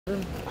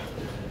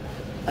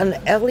An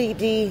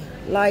LED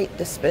light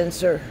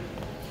dispenser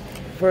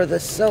for the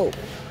soap.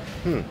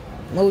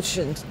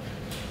 Motions.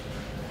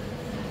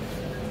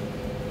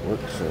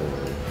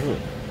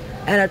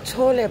 And a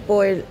toilet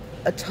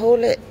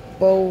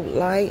bowl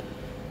light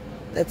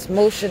that's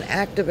motion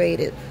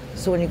activated.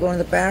 So when you go in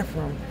the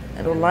bathroom,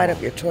 it'll light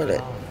up your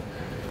toilet.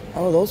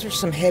 Oh, those are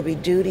some heavy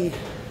duty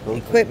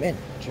equipment.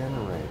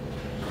 Generators.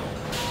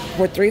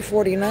 For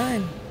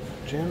 $349.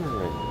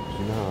 Generators.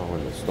 You know how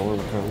when the storm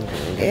comes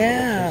and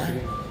yeah,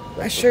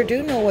 I sure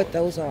do know what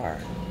those are.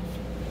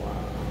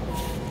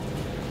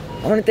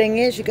 Wow. Only thing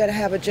is, you got to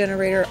have a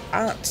generator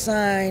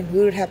outside. We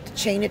would have to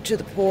chain it to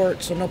the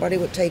porch so nobody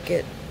would take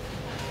it.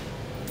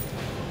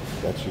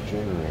 That's your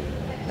generator.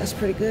 That's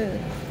pretty good.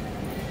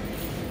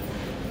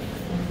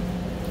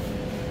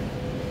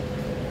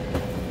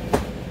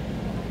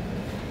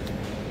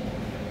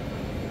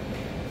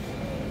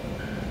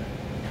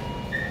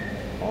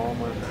 Oh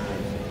my God.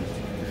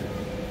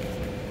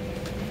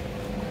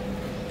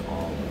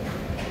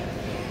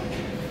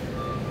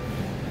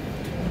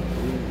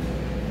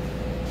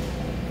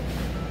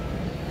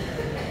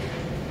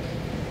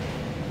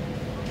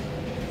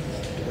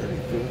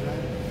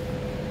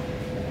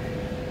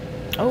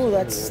 Oh,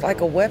 that's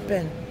like a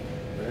weapon.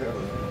 Yeah.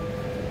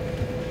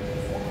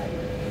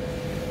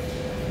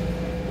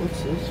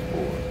 What's this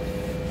for?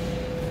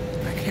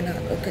 I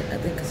cannot look at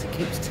nothing because it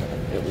keeps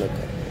telling me to look at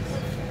this.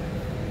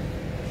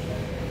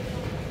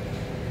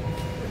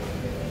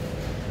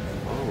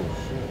 Oh,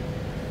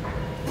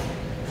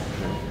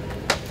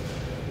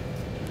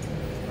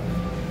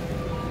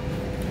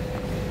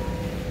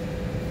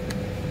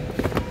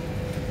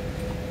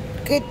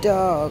 shit. Good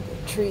dog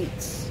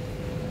treats.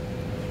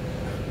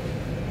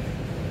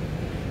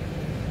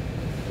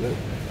 Look.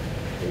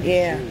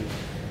 Yeah.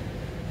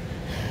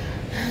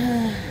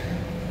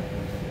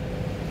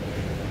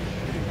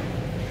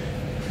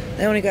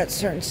 They only got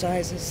certain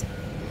sizes.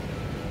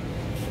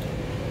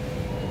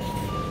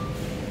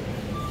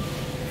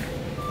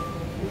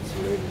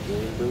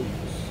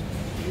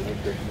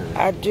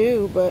 I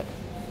do, but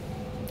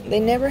they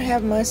never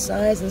have my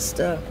size and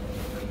stuff.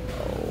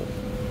 Oh.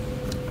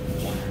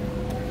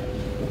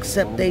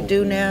 Except they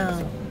do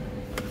now.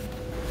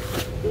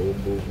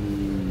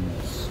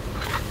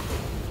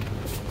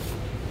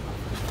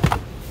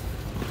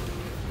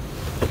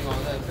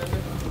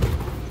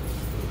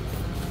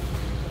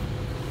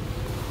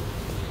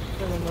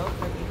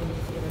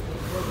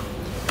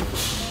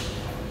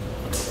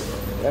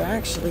 They're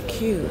actually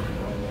cute.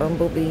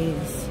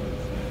 Bumblebees.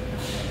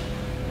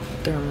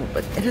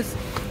 But it is.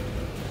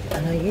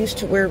 And I used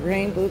to wear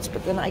rain boots,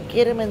 but then I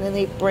get them and then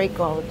they break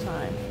all the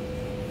time.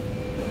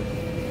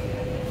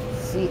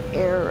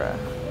 Sierra.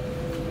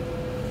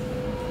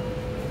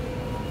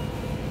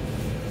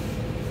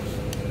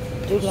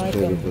 Do like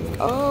them.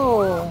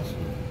 Oh.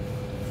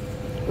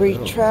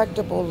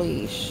 Retractable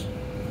leash.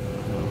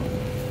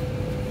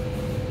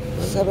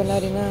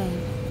 $7.99.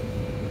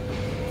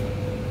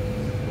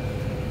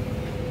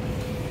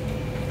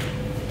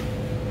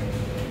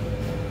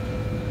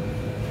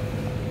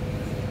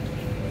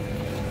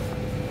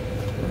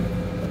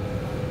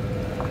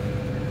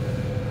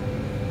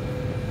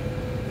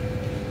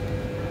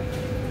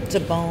 It's a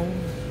bone.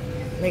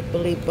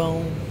 Make-believe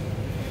bone.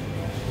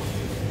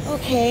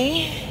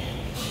 Okay.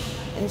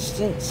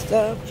 Instant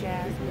stuff.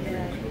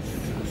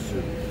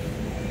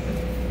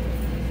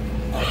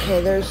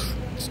 Okay, there's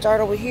start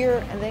over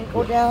here and then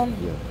go down?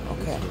 Yeah.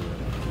 Okay.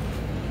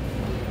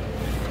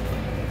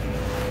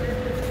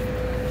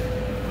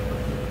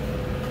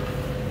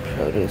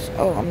 Produce.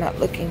 Oh, I'm not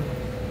looking.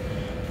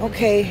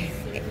 Okay.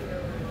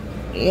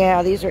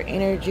 Yeah, these are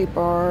energy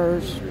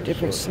bars,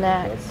 different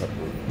snacks.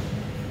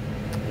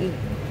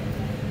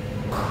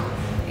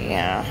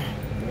 Yeah.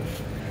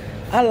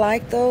 I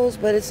like those,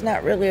 but it's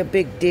not really a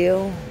big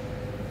deal.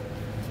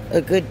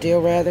 A good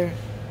deal, rather.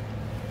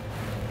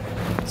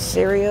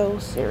 Cereal.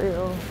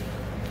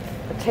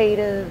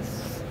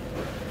 Potatoes.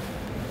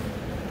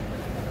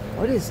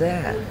 What is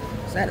that?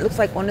 That looks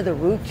like one of the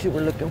roots you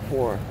were looking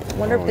for. I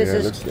wonder if this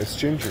is... It's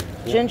ginger.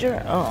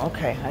 Ginger? Oh,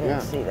 okay. I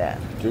didn't see that.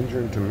 Ginger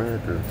and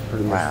turmeric are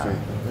pretty much the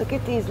same. Look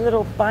at these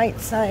little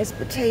bite-sized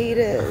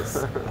potatoes.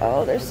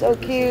 Oh, they're so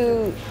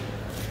cute.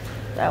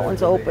 That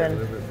one's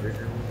open.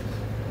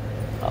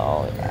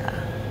 Oh, yeah.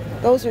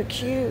 Those are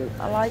cute.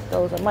 I like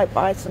those. I might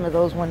buy some of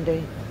those one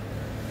day.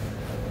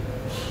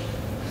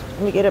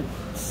 Let me get a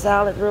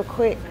salad real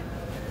quick.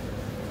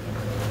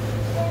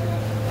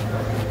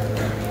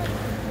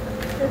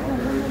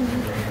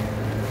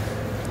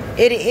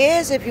 It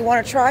is if you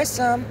want to try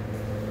some.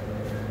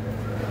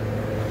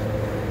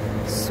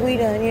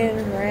 Sweet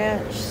onion,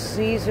 ranch,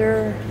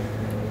 Caesar.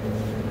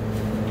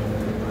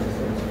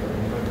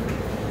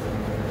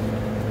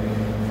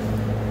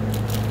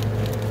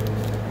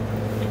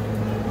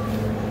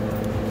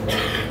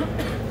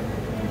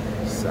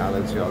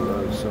 Salads y'all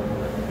love so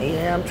much.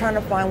 Yeah, I'm trying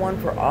to find one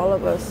for all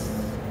of us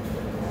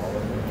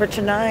for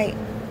tonight.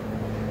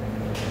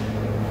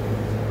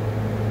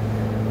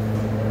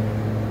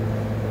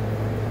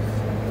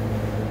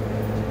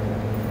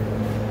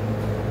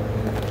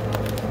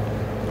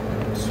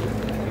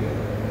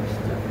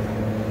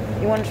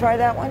 You want to try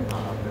that one?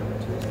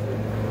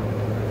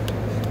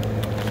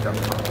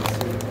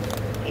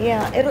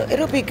 Yeah,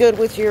 it'll be good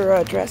with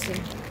your dressing.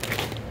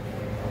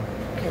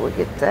 Okay, we'll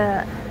get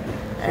that.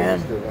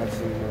 And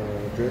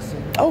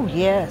dressing? oh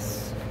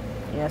yes,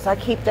 yes, I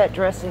keep that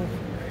dressing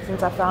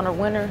since I found a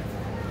winner.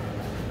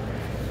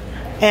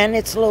 And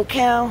it's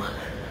low-cal. So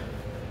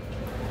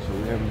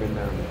we haven't been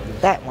down to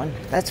this. That one.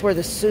 That's where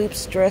the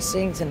soups,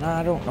 dressings, and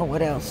I don't know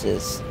what else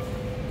is.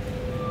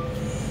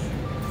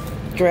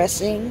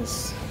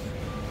 Dressings.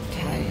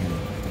 Italian.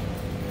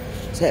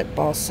 Is that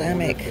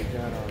balsamic?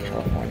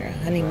 California.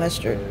 Honey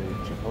mustard.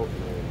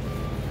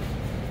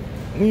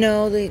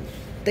 No,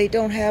 they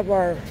don't have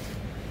our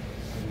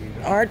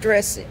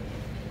dressing.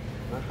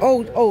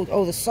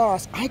 Oh, the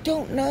sauce. I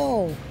don't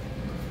know.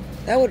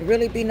 That would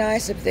really be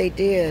nice if they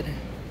did.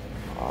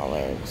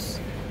 Olives.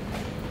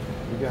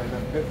 You got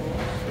enough pickles?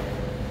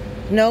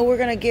 No, we're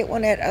gonna get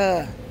one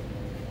at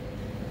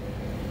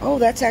oh,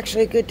 that's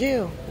actually a good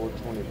deal.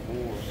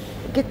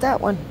 $4.24. Get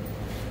that one.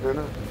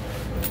 No.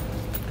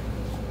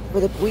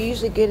 We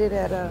usually get it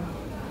at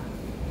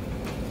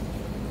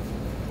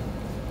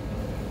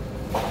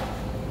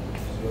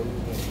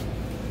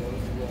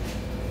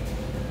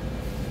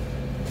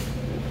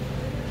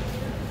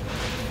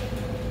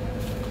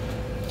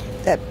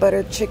that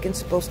butter chicken's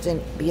supposed to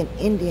be an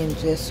Indian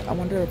dish. I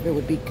wonder if it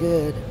would be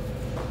good.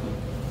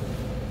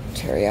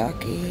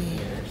 Teriyaki.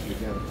 Actually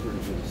got a pretty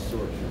good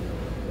assortment.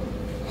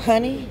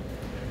 Honey?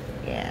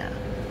 Yeah.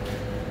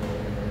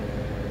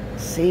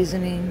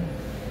 Seasoning.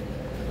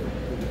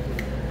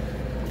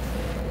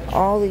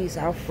 All these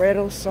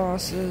Alfredo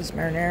sauces,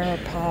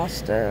 marinara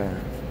pasta.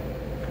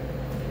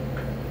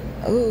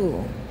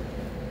 Ooh.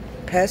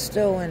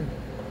 Pesto and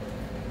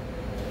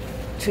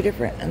two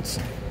different, and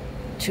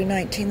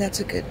 $2.19.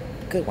 That's a good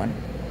one.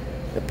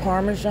 The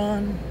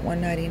Parmesan,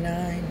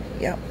 $1.99.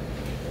 Yep.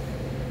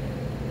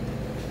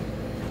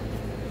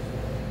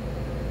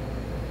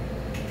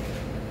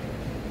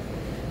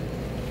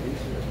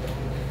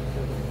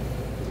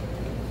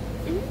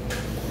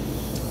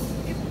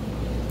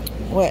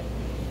 What?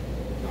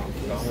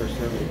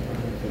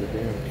 $1.75 for the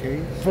damn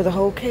case. For the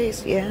whole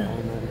case, yeah.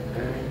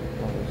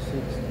 $1.94,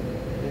 $1.60.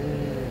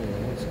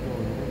 Damn, what's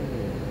going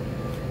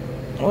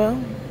on?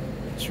 Well,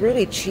 it's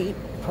really cheap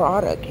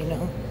product, you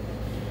know.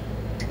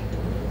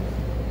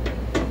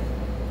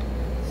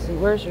 See,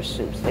 where's their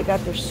soups? They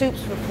got their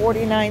soups for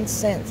 49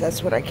 cents.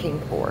 That's what I came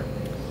for.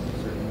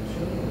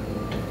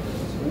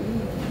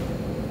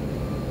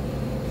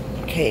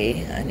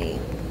 Okay, I need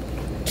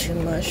 2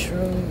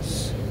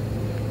 mushrooms.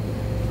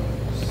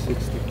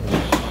 60.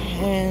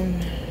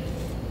 And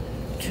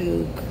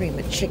 2 cream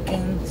of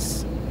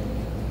chickens.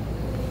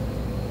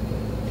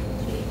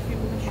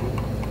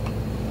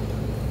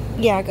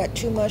 Yeah, I got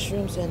 2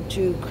 mushrooms and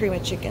 2 cream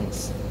of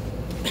chickens.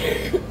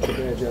 Too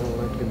bad y'all don't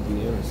like them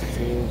Vienna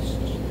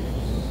sausage.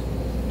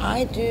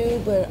 I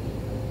do, but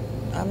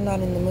I'm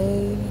not in the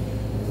mood.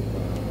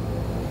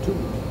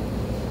 Tuna.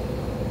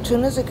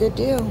 Tuna's a good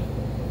deal.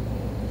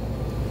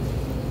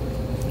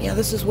 Yeah,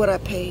 this is what I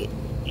pay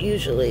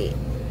usually.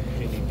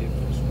 Any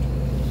difference?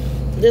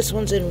 This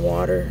one's in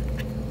water.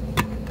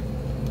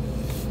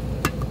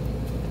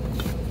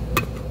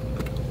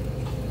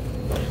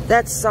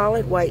 That's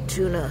solid white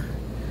tuna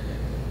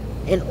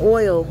in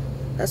oil.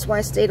 That's why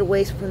I stayed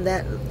away from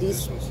that.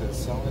 This one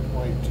says solid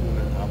white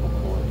tuna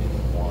albacore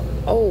in water.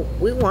 Oh,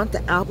 we want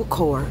the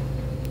albacore.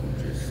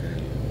 Just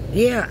saying.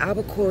 Yeah,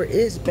 albacore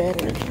is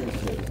better.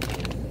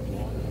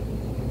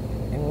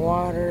 In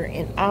water,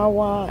 in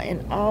awa,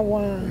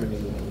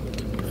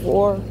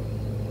 4.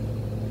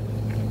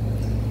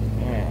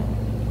 Yeah.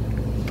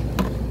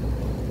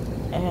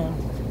 And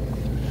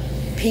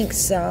pink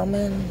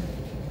salmon.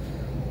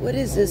 What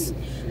is this?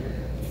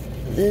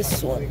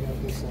 This one.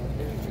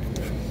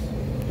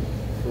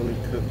 Fully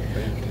cooked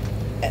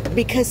bacon.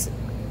 Because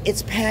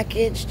it's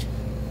packaged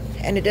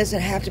and it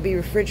doesn't have to be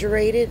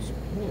refrigerated.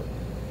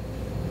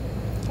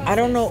 I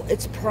don't know,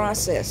 it's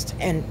processed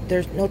and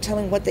there's no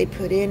telling what they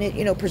put in it.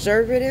 You know,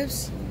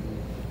 preservatives.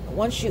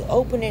 Once you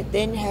open it,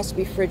 then it has to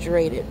be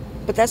refrigerated.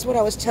 But that's what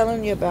I was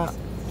telling you about.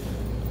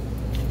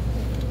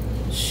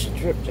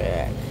 Strip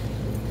jack.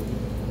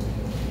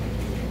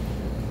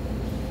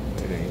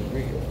 It ain't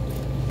real.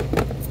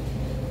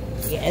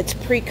 Yeah, it's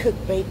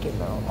pre-cooked bacon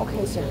though.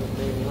 Okay, sir.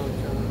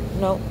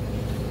 No.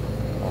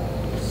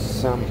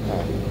 Some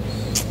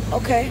patties.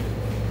 Okay.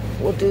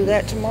 We'll do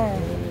that tomorrow.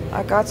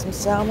 I got some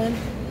salmon.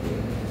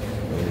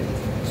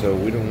 So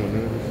we don't want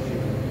none of this?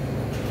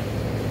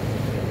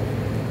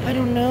 I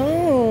don't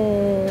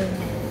know.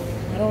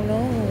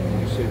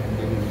 You said you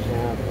didn't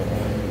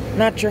have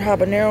Not your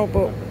habanero,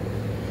 but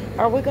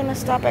are we gonna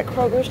stop at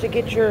Kroger's to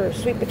get your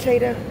sweet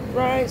potato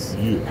fries?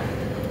 Yeah.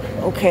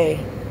 Okay.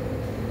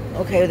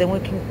 Okay, then we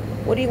can.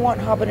 What do you want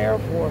habanero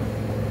for?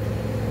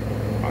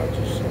 I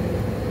just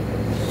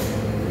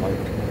like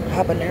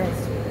Habanero.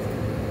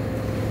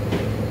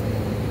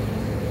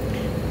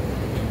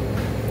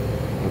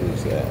 what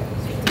is that?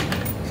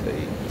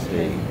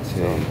 Say.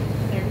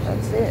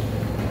 That's it.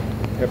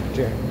 Pepper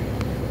jack.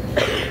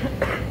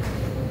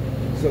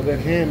 So that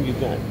ham you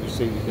got, you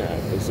say you got,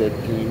 is that,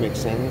 can you make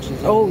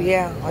sandwiches? Oh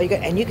yeah, all you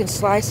got, and you can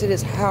slice it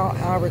as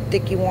however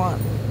thick you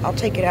want. I'll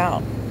take it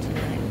out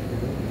tonight.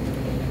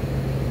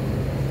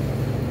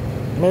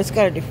 But it's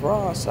got a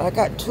defrost. I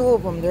got 2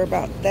 of them. They're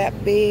about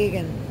that big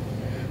and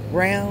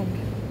round.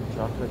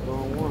 Chocolate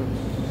going once,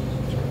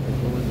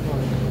 chocolate going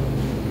twice.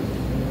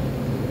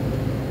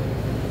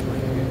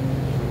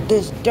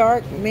 This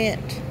dark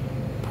mint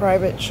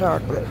private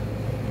chocolate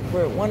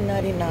for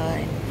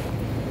 $1.99.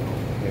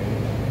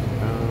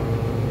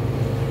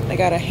 I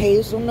got a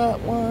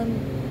hazelnut one.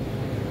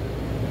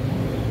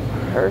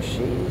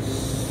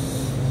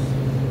 Hershey's.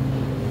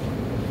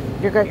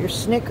 You got your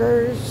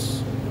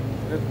Snickers.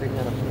 Good thing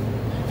out of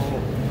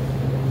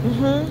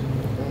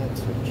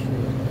That's a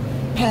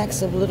treat.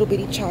 Packs of little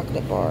bitty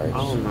chocolate bars.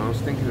 Oh no, I was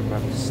thinking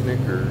about the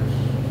Snickers.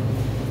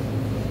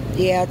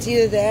 Yeah, it's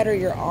either that or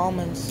your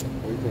almonds.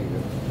 What do you think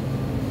of?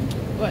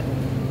 What?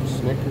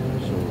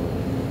 Snickers or?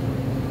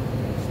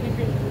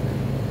 Snickers.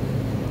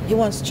 He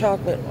wants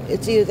chocolate.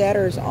 It's either that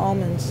or his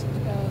almonds.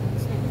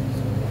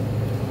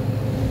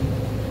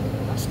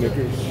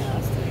 Snickers?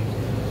 Yeah,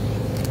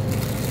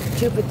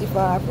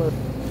 $2.55 for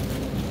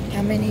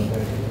how many?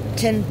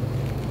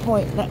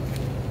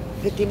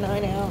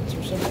 10.59 ounce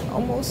or something.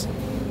 Almost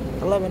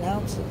 11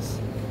 ounces.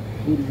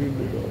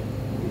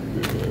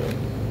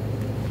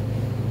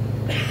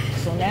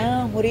 So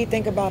now, what do you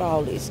think about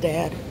Aldi's,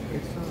 Dad?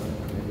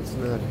 It's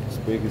not as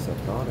big as I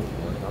thought it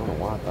was. I don't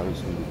know why I thought it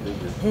was going to be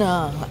bigger.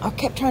 No, I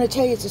kept trying to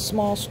tell you it's a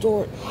small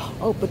store.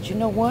 Oh, but you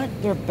know what?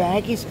 Their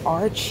baggies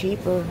are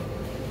cheaper.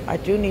 I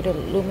do need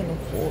aluminum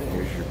foil.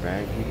 Here's your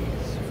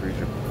baggies. Here's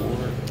your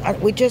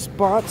cord. We just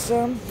bought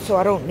some, so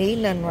I don't need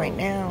none right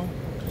now.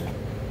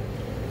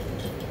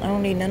 I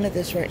don't need none of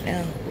this right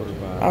now. What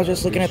about I was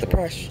just looking at the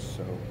price.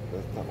 So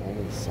that's the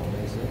only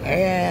size?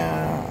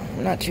 Yeah,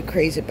 I'm not too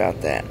crazy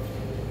about that.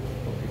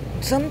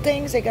 Some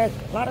things, they got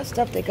a lot of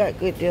stuff they got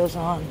good deals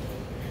on.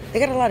 They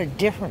got a lot of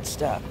different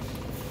stuff.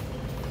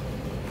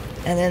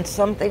 And then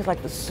some things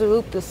like the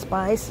soup, the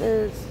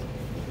spices,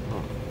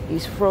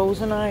 these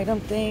frozen item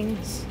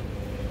things.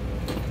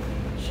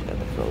 Should have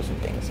the frozen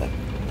things like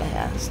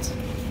last.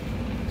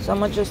 So I'm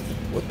gonna just,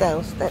 with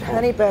those, that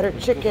honey butter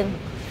chicken.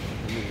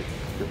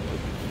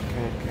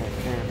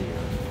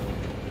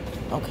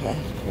 Okay.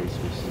 In case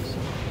we see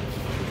some.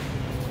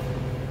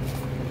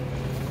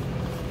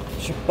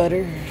 Your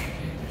butter.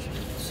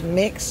 It's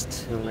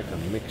mixed. Kind of like a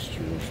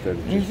mixture instead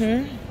of just.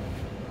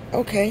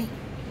 Okay. You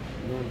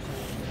know what I'm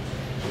saying?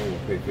 I will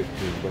pay $15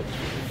 for the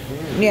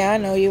can. Yeah, I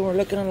know you were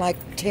looking at like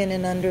 10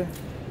 and under. What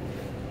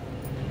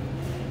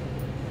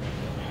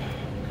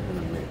kind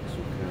of mix?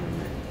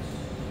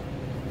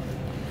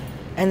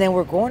 And then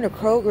we're going to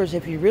Kroger's.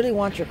 If you really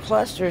want your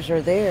clusters,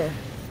 are there.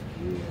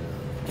 Yeah.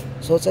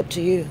 So it's up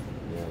to you.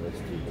 Yeah, let's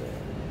do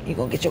that. You're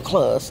going to get your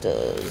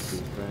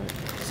clusters.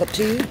 It's up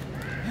to you.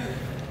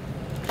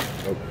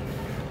 Okay.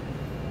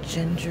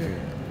 Ginger.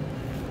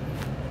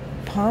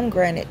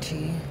 Pomegranate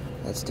tea.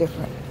 That's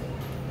different.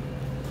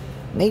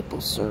 Maple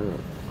syrup.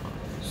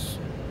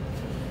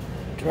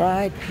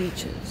 Dried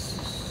peaches.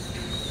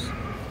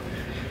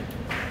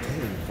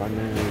 If I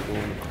know we're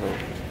going to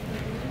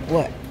Kroger.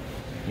 What?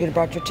 You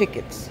brought your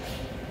tickets.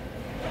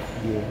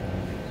 Yeah.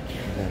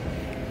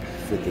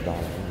 $50.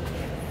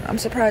 I'm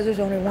surprised there's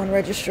only one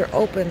register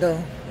open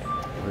though.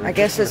 I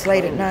guess it's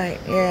late at night.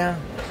 Yeah.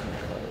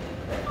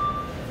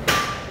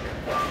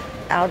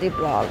 Aldi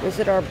blog.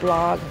 Visit our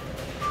blog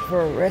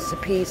for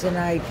recipes and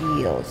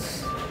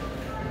ideals.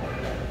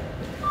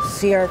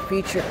 See our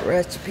featured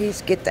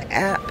recipes. Get the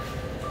app.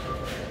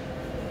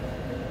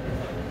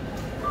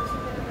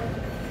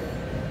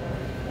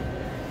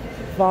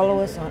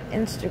 Follow us on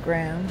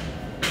Instagram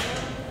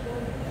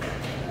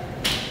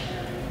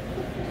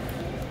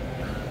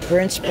for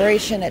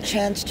inspiration, a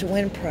chance to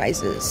win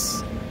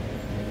prizes.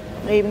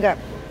 They even got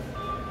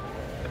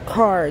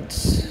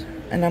cards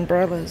and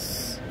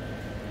umbrellas.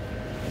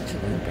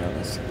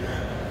 Umbrellas.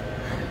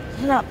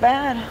 It's not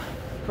bad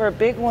for a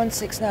big one.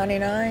 $6.99.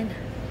 I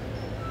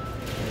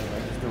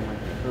just don't like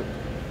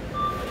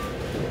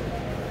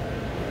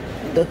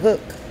the hook. The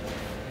hook.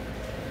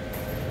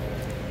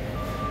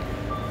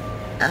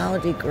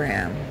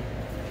 Aldigram.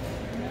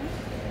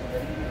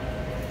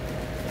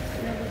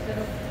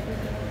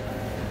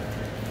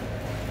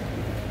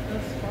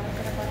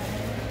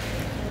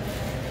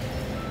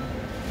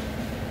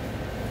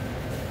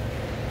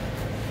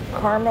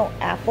 Caramel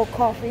apple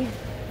coffee.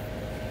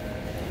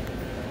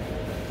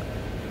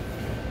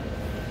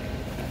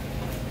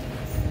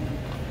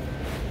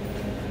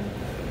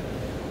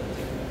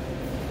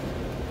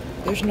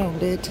 There's no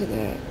lid to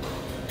that.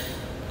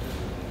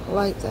 I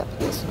like that, but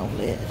there's no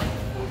lid.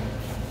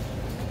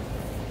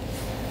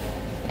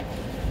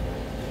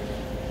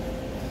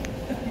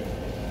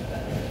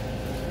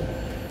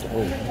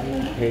 Oh,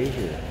 pay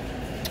here.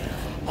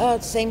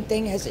 Same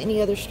thing as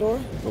any other store.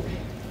 Okay.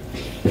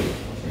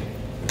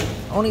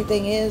 Only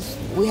thing is,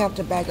 we have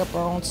to bag up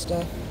our own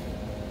stuff.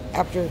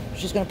 After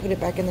she's gonna put it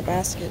back in the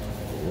basket.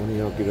 When do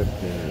y'all get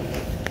up there?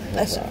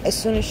 As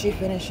soon as she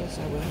finishes,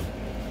 I will.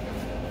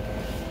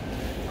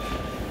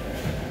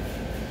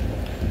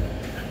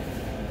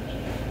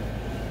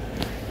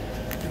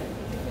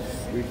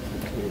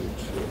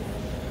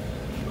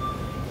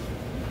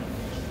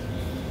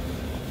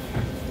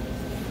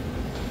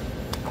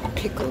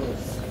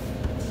 pickles.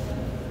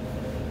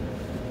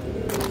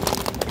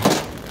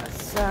 A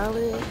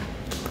salad.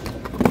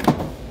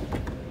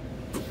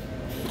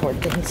 4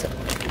 things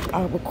of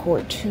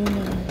albacore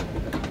tuna.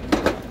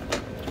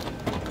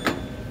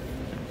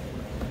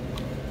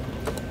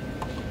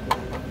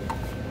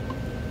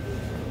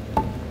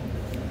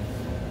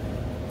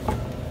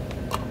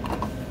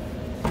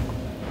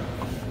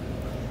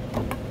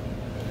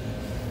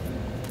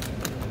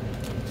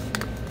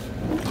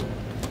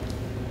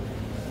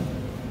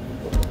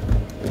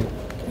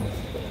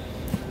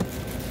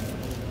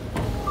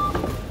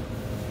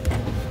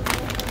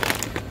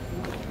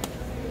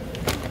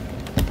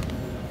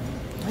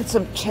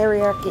 Some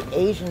teriyaki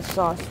Asian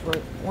sauce for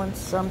 $1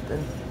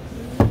 something.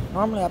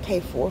 Normally I pay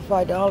 $4 or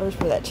 $5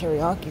 for that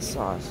teriyaki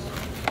sauce.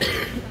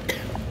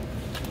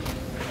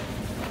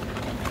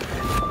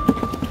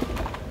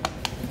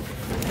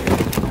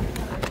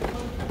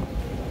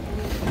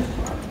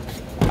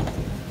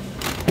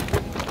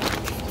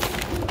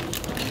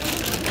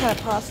 What kind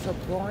of pasta?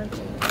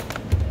 Florentine?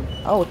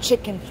 Oh,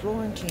 chicken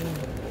Florentine.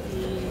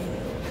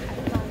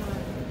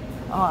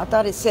 Oh, I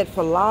thought it said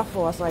falafel.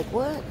 I was like,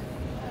 what?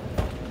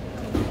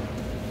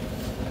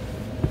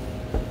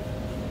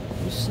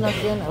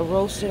 Snuck in a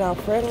roasted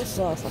Alfredo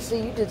sauce. I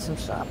see you did some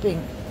shopping.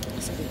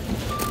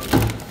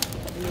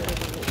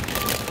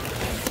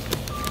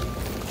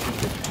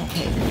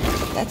 Okay,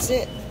 that's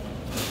it.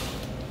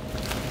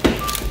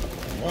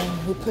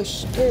 And we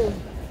push through.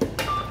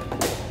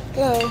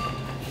 Go.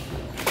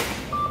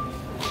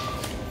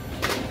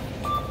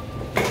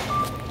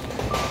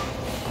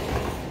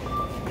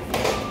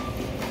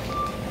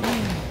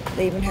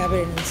 They even have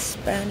it in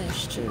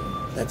Spanish too.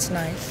 That's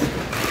nice.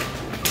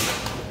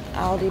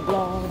 Aldi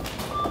blog.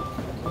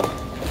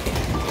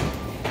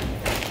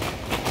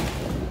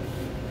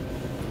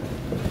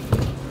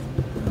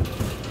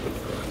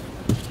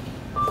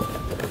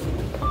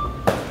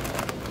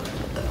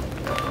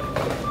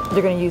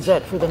 They're going to use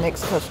that for the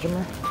next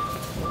customer.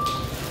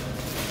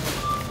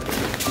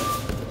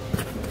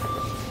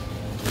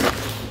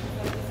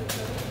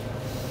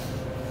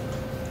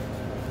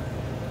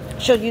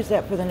 She'll use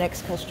that for the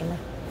next customer.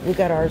 We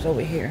got ours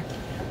over here.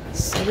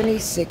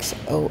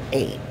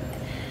 7608.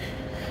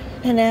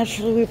 And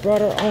naturally we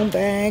brought our own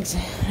bags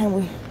and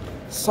we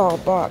saw a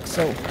box,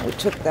 so we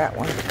took that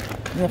one.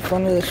 In the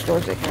front of the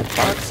stores they had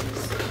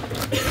boxes.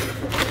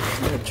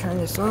 I'm going to turn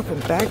this off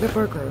and bag up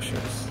our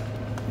groceries.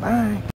 Bye.